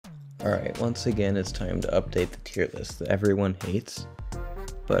Alright, once again it's time to update the tier list that everyone hates.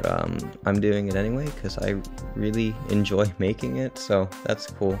 But I'm doing it anyway because I really enjoy making it, so that's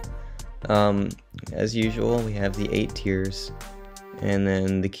cool. As usual, we have the 8 tiers, and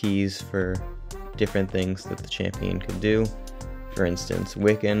then the keys for different things that the champion could do. For instance,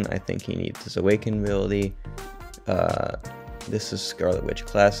 Wiccan, I think he needs his Awaken ability. This is Scarlet Witch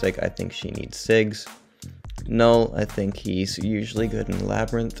Classic, I think she needs Sigs. Null, I think he's usually good in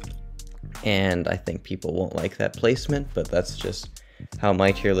Labyrinth, and I think people won't like that placement, but that's just how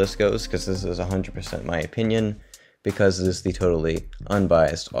my tier list goes, because this is 100% my opinion, because this is the totally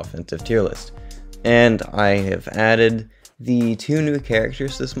unbiased offensive tier list. And I have added the 2 new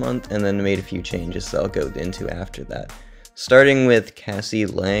characters this month, and then made a few changes that I'll go into after that. Starting with Cassie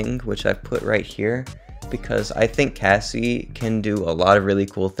Lang, which I put right here, because I think Cassie can do a lot of really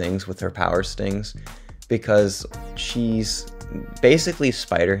cool things with her power stings, because she's basically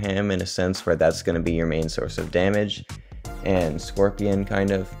Spider-Ham in a sense where that's going to be your main source of damage, and Scorpion kind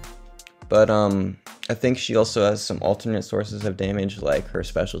of. But I think she also has some alternate sources of damage, like her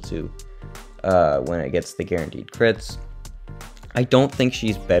special 2 when it gets the guaranteed crits. I don't think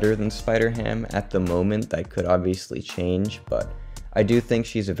she's better than Spider-Ham at the moment. That could obviously change, but I do think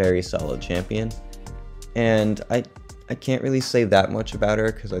she's a very solid champion. And I can't really say that much about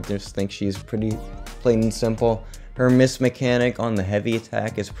her because I just think she's pretty plain and simple. Her miss mechanic on the heavy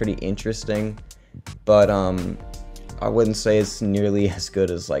attack is pretty interesting, but I wouldn't say it's nearly as good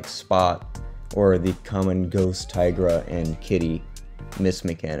as like Spot or the common Ghost, Tigra, and Kitty miss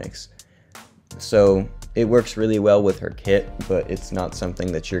mechanics. So it works really well with her kit, but it's not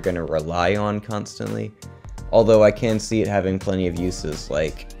something that you're going to rely on constantly. Although I can see it having plenty of uses,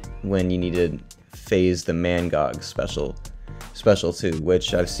 like when you need to phase the MCoC special 2,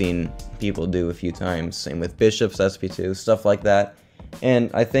 which I've seen people do a few times. Same with Bishop's SP2, stuff like that.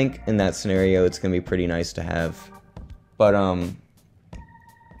 And I think in that scenario it's going to be pretty nice to have. But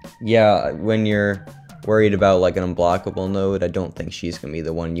yeah, when you're worried about like an unblockable node, I don't think she's going to be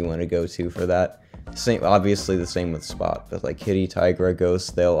the one you want to go to for that. Obviously the same with Spot, but like Kitty, Tigra,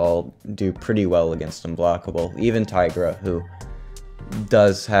 Ghost, they'll all do pretty well against unblockable. Even Tigra, who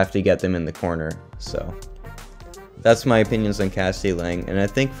does have to get them in the corner. So that's my opinions on Cassie Lang, and I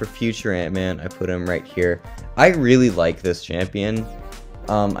think for future Ant-Man, I put him right here. I really like this champion.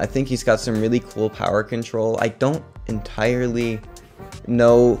 I think he's got some really cool power control. I don't entirely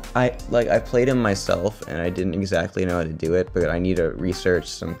know, I played him myself and I didn't exactly know how to do it, but I need to research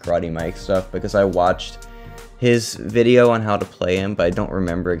some Karate Mike stuff because I watched his video on how to play him, but I don't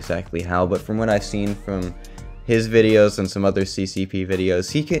remember exactly how. But from what I've seen from his videos and some other CCP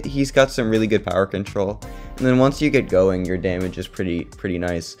videos, he's got some really good power control, and then once you get going, your damage is pretty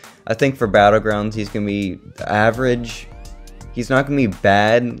nice. I think for Battlegrounds, he's gonna be average. He's not gonna be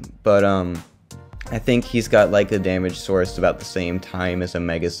bad, but I think he's got like a damage source about the same time as a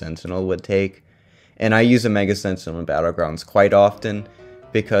Mega Sentinel would take, and I use a Mega Sentinel in Battlegrounds quite often,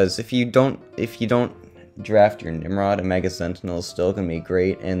 because if you don't draft your Nimrod, a Mega Sentinel is still gonna be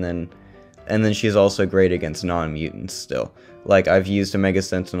great, and then she's also great against non-mutants still. Like, I've used a Mega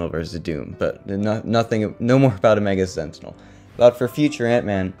Sentinel versus Doom, but no more about a Mega Sentinel. But for future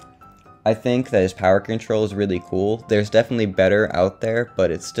Ant-Man, I think that his power control is really cool. There's definitely better out there, but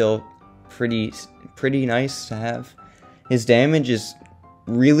it's still pretty nice to have. His damage is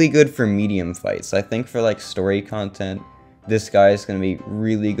really good for medium fights. I think for like story content, this guy is going to be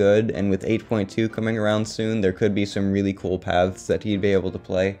really good, and with 8.2 coming around soon, there could be some really cool paths that he'd be able to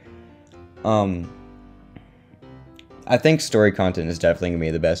play. I think story content is definitely going to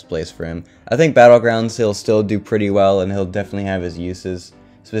be the best place for him. I think Battlegrounds he'll still do pretty well, and he'll definitely have his uses,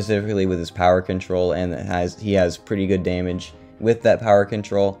 specifically with his power control, and he has pretty good damage with that power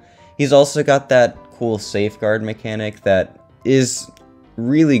control. He's also got that cool safeguard mechanic that is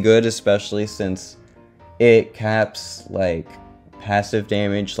really good, especially since it caps like passive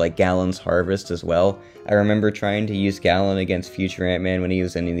damage like Gallon's Harvest as well. I remember trying to use Gallon against future Ant-Man when he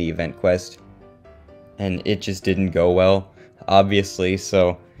was in the event quest, and it just didn't go well, obviously.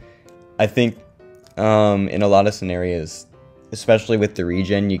 So I think in a lot of scenarios, especially with the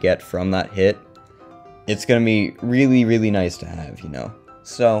regen you get from that hit, it's gonna be really nice to have, you know.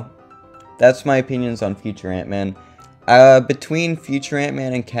 So that's my opinions on future Ant-Man. Between future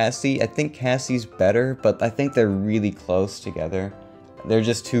Ant-Man and Cassie, I think Cassie's better, but I think they're really close together. They're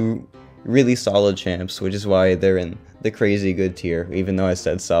just 2 really solid champs, which is why they're in the crazy good tier, even though I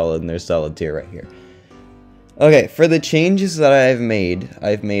said solid, and they're solid tier right here. Okay, for the changes that I've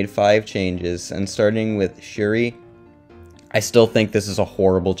made 5 changes, and starting with Shuri, I still think this is a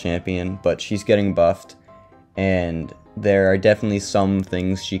horrible champion, but she's getting buffed, and there are definitely some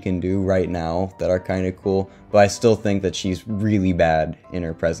things she can do right now that are kind of cool, but I still think that she's really bad in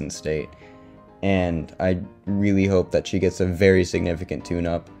her present state. And I really hope that she gets a very significant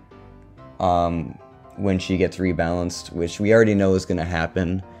tune-up when she gets rebalanced, which we already know is going to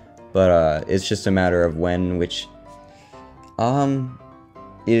happen, but it's just a matter of when, which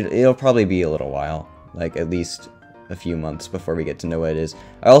it'll probably be a little while, like at least a few months before we get to know what it is.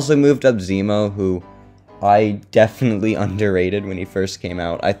 I also moved up Zemo, who I definitely underrated when he first came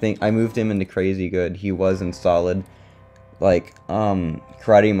out. I think I moved him into crazy good. He wasn't solid. Like,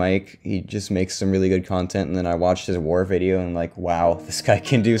 Karate Mike, he just makes some really good content, and then I watched his war video and like, wow, this guy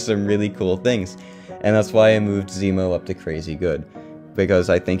can do some really cool things. And that's why I moved Zemo up to crazy good, because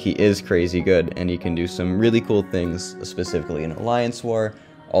I think he is crazy good, and he can do some really cool things, specifically in Alliance War,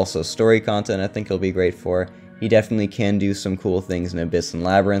 also story content I think he'll be great for. He definitely can do some cool things in Abyss and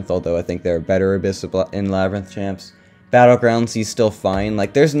Labyrinth, although I think there are better Abyss and Labyrinth champs. Battlegrounds, he's still fine.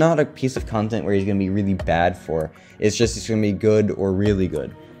 Like, there's not a piece of content where he's going to be really bad for. It's just he's going to be good or really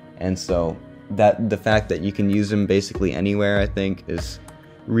good. And so, the fact that you can use him basically anywhere, I think, is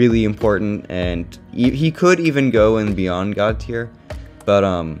really important. And he could even go in Beyond God tier. But,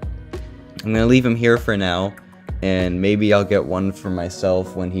 I'm going to leave him here for now. And maybe I'll get one for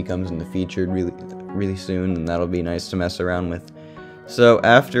myself when he comes into Featured really soon. And that'll be nice to mess around with. So,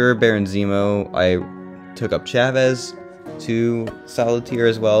 after Baron Zemo, I took up Chavez to solid tier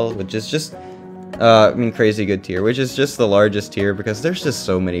as well, which is just crazy good tier, which is just the largest tier because there's just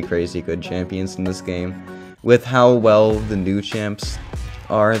so many crazy good champions in this game. With how well the new champs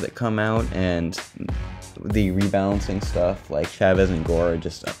are that come out and the rebalancing stuff, like Chavez and Gore are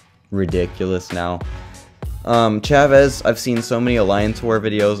just ridiculous now. Chavez, I've seen so many Alliance War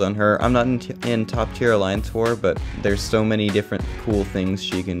videos on her. I'm not in top tier Alliance War, but there's so many different cool things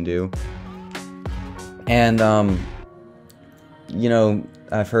she can do. And, you know,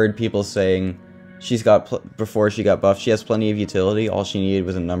 I've heard people saying before she got buffed, she has plenty of utility, all she needed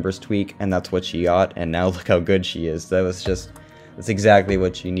was a numbers tweak, and that's what she got, and now look how good she is. That's exactly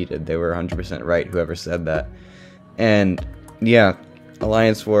what she needed. They were 100% right, whoever said that. And, yeah,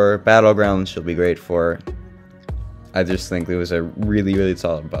 Alliance War, Battlegrounds she'll be great for. I just think it was a really, really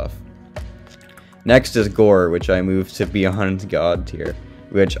solid buff. Next is Gore, which I moved to Beyond God tier.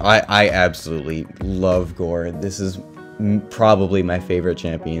 Which I absolutely love Gore. This is probably my favorite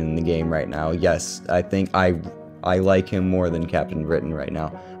champion in the game right now. Yes, I think I like him more than Captain Britain right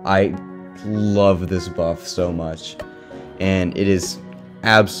now. I love this buff so much. And it is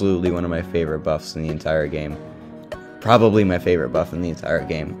absolutely one of my favorite buffs in the entire game. Probably my favorite buff in the entire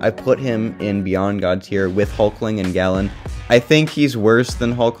game. I put him in Beyond God tier with Hulkling and Gallon. I think he's worse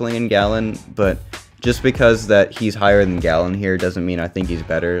than Hulkling and Gallon, but just because that he's higher than Gallon here doesn't mean I think he's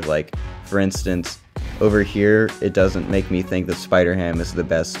better. Like, for instance, over here, it doesn't make me think that Spider-Ham is the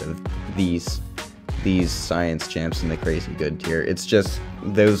best of these science champs in the crazy good tier. It's just,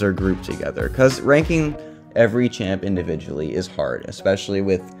 those are grouped together. Because ranking every champ individually is hard, especially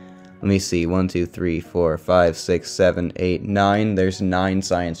with, let me see, 1, 2, 3, 4, 5, 6, 7, 8, 9. There's 9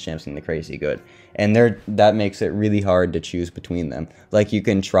 science champs in the crazy good. And that makes it really hard to choose between them. Like, you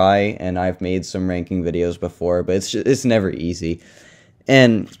can try, and I've made some ranking videos before, but it's never easy.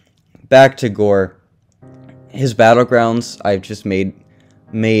 And back to Gore, his Battlegrounds, I've just made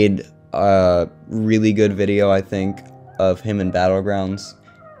a really good video, I think, of him in Battlegrounds.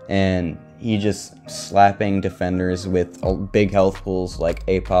 And he just slapping defenders with big health pools like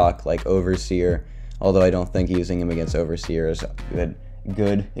APOC, like Overseer. Although I don't think using him against Overseer is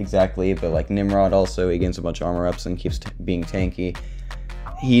good exactly, but like Nimrod also, he gains a bunch of armor ups and keeps being tanky.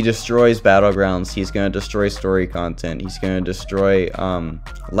 He destroys Battlegrounds, he's going to destroy story content, he's going to destroy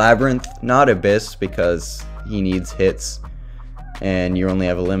Labyrinth, not Abyss, because he needs hits, and you only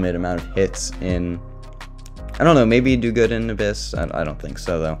have a limited amount of hits in, I don't know, maybe he'd do good in Abyss, I don't think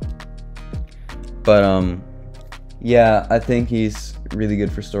so though. But yeah, I think he's really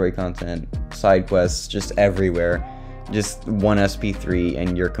good for story content, side quests, just everywhere. Just one SP3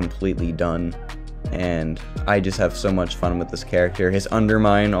 and you're completely done. And I just have so much fun with this character. His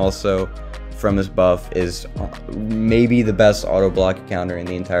Undermine also, from his buff, is maybe the best auto block counter in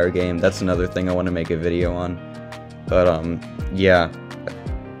the entire game. That's another thing I want to make a video on. But yeah,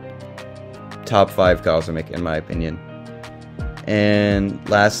 top 5 Cosmic in my opinion. And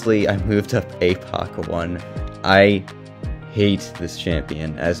lastly, I moved up APOC 1. I hate this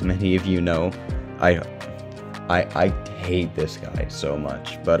champion, as many of you know. I hate this guy so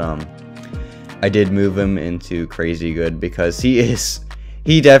much, but I did move him into crazy good because he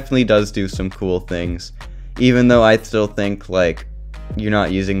definitely does do some cool things, even though I still think, like, you're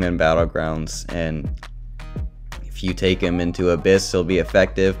not using them in Battlegrounds, and if you take him into Abyss, he'll be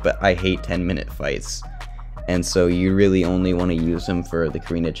effective, but I hate 10-minute fights. And so you really only want to use him for the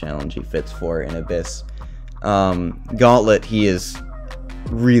Karina challenge he fits for in Abyss. Gauntlet, he is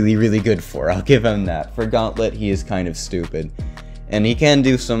really, really good for. I'll give him that. For Gauntlet, he is kind of stupid. And he can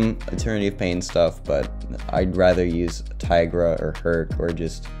do some Eternity of Pain stuff, but I'd rather use Tigra or Herc or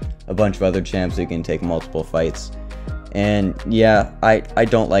just a bunch of other champs who can take multiple fights. And yeah, I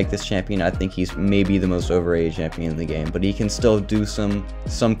don't like this champion. I think he's maybe the most overrated champion in the game, but he can still do some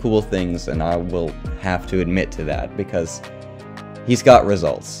cool things, and I will have to admit to that because he's got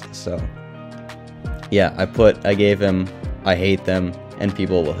results. So yeah, I gave him I hate them, and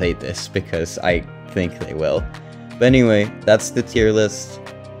people will hate this because I think they will. But anyway, that's the tier list.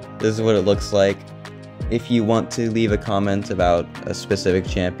 This is what it looks like. If you want to leave a comment about a specific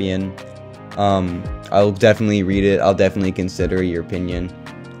champion, I'll definitely read it. I'll definitely consider your opinion,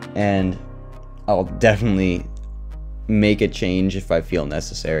 and I'll definitely make a change if I feel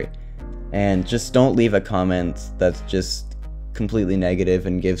necessary. And just don't leave a comment that's just completely negative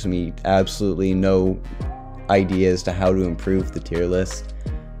and gives me absolutely no ideas to how to improve the tier list.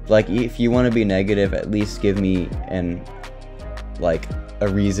 Like, if you want to be negative, at least give me a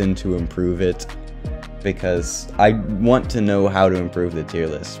reason to improve it, because I want to know how to improve the tier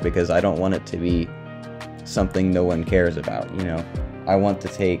list, because I don't want it to be something no one cares about, you know. I want to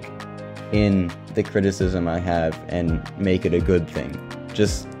take in the criticism I have and make it a good thing.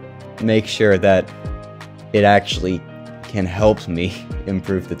 Just make sure that it actually can help me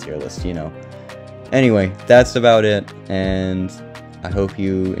improve the tier list, you know. Anyway, that's about it, and I hope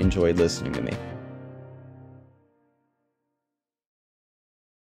you enjoyed listening to me.